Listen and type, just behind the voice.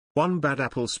One bad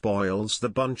apple spoils the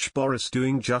bunch. Boris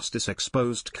doing justice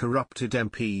exposed corrupted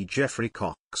MP Geoffrey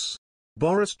Cox.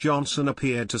 Boris Johnson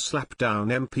appeared to slap down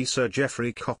MP Sir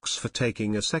Geoffrey Cox for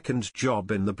taking a second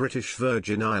job in the British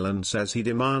Virgin Islands as he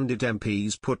demanded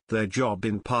MPs put their job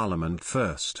in Parliament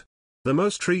first. The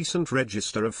most recent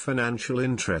register of financial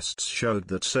interests showed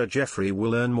that Sir Geoffrey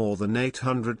will earn more than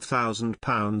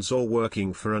 £800,000 or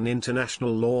working for an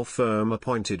international law firm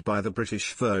appointed by the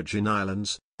British Virgin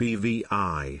Islands,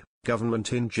 BVI,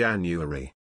 government in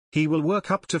January. He will work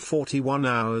up to 41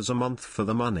 hours a month for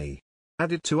the money.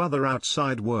 Added to other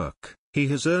outside work, he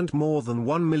has earned more than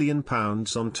 £1 million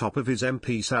on top of his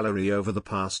MP salary over the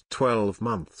past 12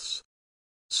 months.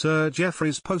 Sir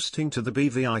Geoffrey's posting to the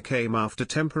BVI came after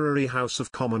temporary House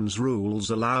of Commons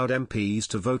rules allowed MPs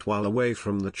to vote while away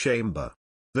from the chamber.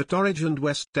 The Norwich and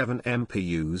West Devon MP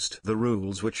used the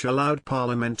rules which allowed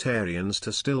parliamentarians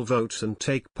to still vote and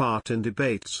take part in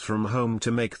debates from home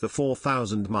to make the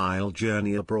 4,000-mile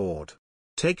journey abroad.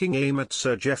 Taking aim at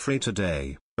Sir Geoffrey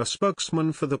today, a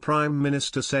spokesman for the Prime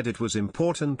Minister said it was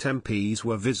important MPs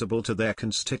were visible to their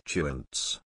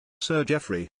constituents. Sir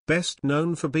Geoffrey, best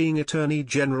known for being Attorney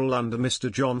General under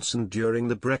Mr Johnson during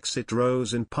the Brexit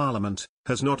rows in Parliament,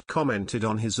 has not commented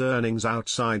on his earnings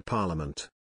outside Parliament.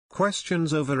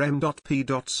 Questions over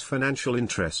M.P.'s financial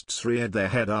interests reared their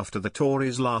head after the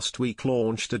Tories last week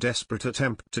launched a desperate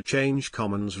attempt to change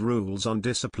Commons rules on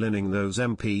disciplining those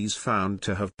MPs found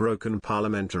to have broken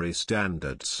parliamentary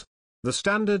standards. The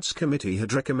Standards Committee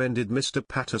had recommended Mr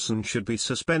Patterson should be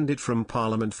suspended from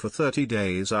Parliament for 30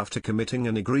 days after committing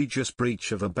an egregious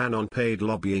breach of a ban on paid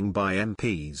lobbying by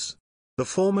MPs. The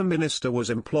former minister was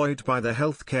employed by the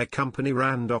healthcare company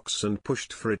Randox and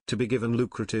pushed for it to be given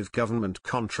lucrative government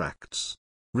contracts.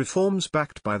 Reforms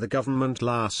backed by the government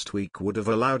last week would have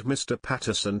allowed Mr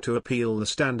Patterson to appeal the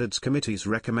Standards Committee's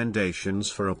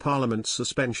recommendations for a Parliament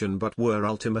suspension but were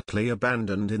ultimately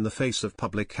abandoned in the face of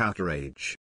public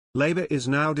outrage. Labour is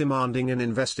now demanding an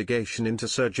investigation into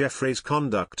Sir Geoffrey's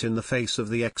conduct in the face of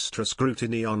the extra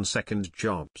scrutiny on second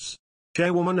jobs.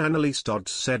 Chairwoman Annalise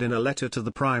Dodds said in a letter to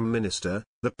the Prime Minister,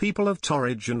 "The people of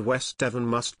Norwich and West Devon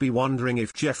must be wondering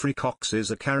if Geoffrey Cox is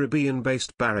a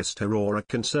Caribbean-based barrister or a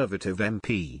Conservative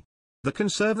MP." The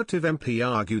Conservative MP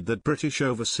argued that British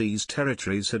overseas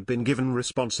territories had been given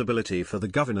responsibility for the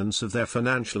governance of their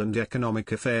financial and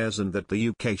economic affairs and that the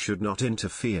UK should not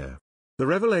interfere. The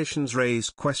revelations raise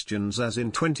questions as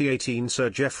in 2018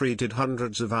 Sir Geoffrey did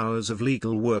hundreds of hours of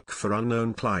legal work for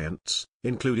unknown clients,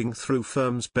 including through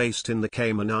firms based in the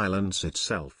Cayman Islands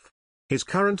itself. His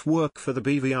current work for the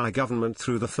BVI government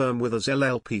through the firm Withers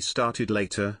LLP started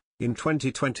later, in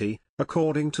 2020,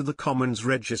 according to the Commons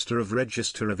Register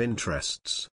of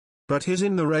Interests. But his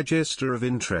in the Register of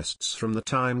Interests from the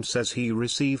Times says he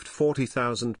received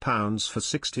 £40,000 for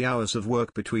 60 hours of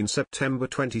work between September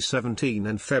 2017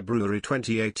 and February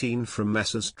 2018 from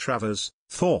Messrs Travers,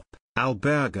 Thorpe,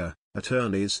 Alberga,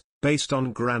 attorneys, based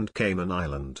on Grand Cayman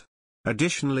Island.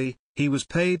 Additionally, he was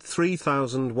paid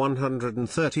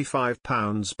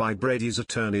 £3,135 by Brady's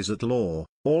attorneys at law,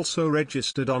 also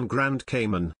registered on Grand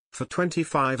Cayman, for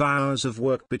 25 hours of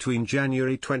work between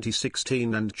January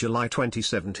 2016 and July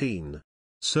 2017.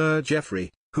 Sir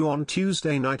Geoffrey, who on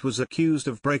Tuesday night was accused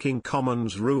of breaking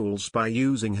Commons rules by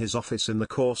using his office in the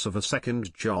course of a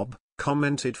second job,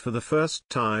 commented for the first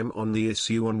time on the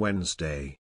issue on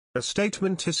Wednesday. A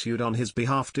statement issued on his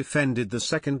behalf defended the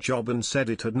second job and said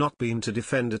it had not been to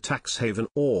defend a tax haven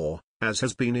or, as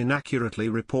has been inaccurately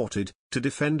reported, to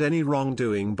defend any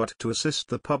wrongdoing but to assist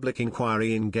the public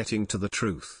inquiry in getting to the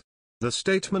truth. The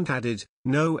statement added,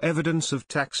 "No evidence of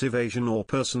tax evasion or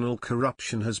personal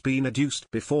corruption has been adduced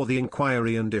before the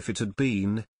inquiry, and if it had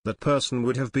been, that person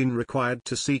would have been required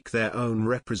to seek their own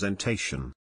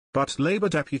representation." But Labour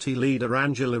Deputy Leader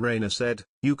Angela Rayner said,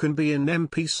 "You can be an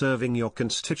MP serving your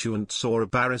constituents or a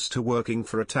barrister working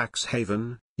for a tax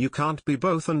haven, you can't be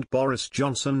both, and Boris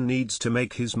Johnson needs to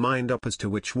make his mind up as to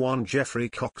which one Geoffrey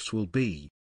Cox will be."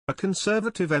 A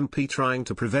Conservative MP trying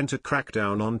to prevent a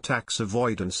crackdown on tax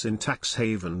avoidance in tax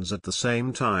havens at the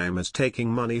same time as taking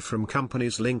money from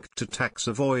companies linked to tax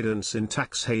avoidance in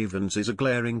tax havens is a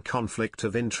glaring conflict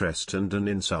of interest and an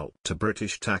insult to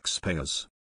British taxpayers.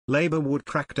 Labour would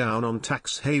crack down on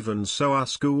tax havens so our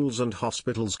schools and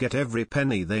hospitals get every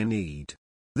penny they need.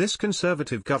 This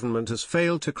Conservative government has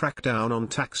failed to crack down on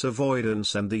tax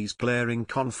avoidance, and these glaring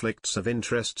conflicts of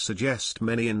interest suggest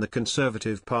many in the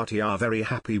Conservative Party are very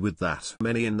happy with that.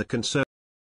 Many in the Conservative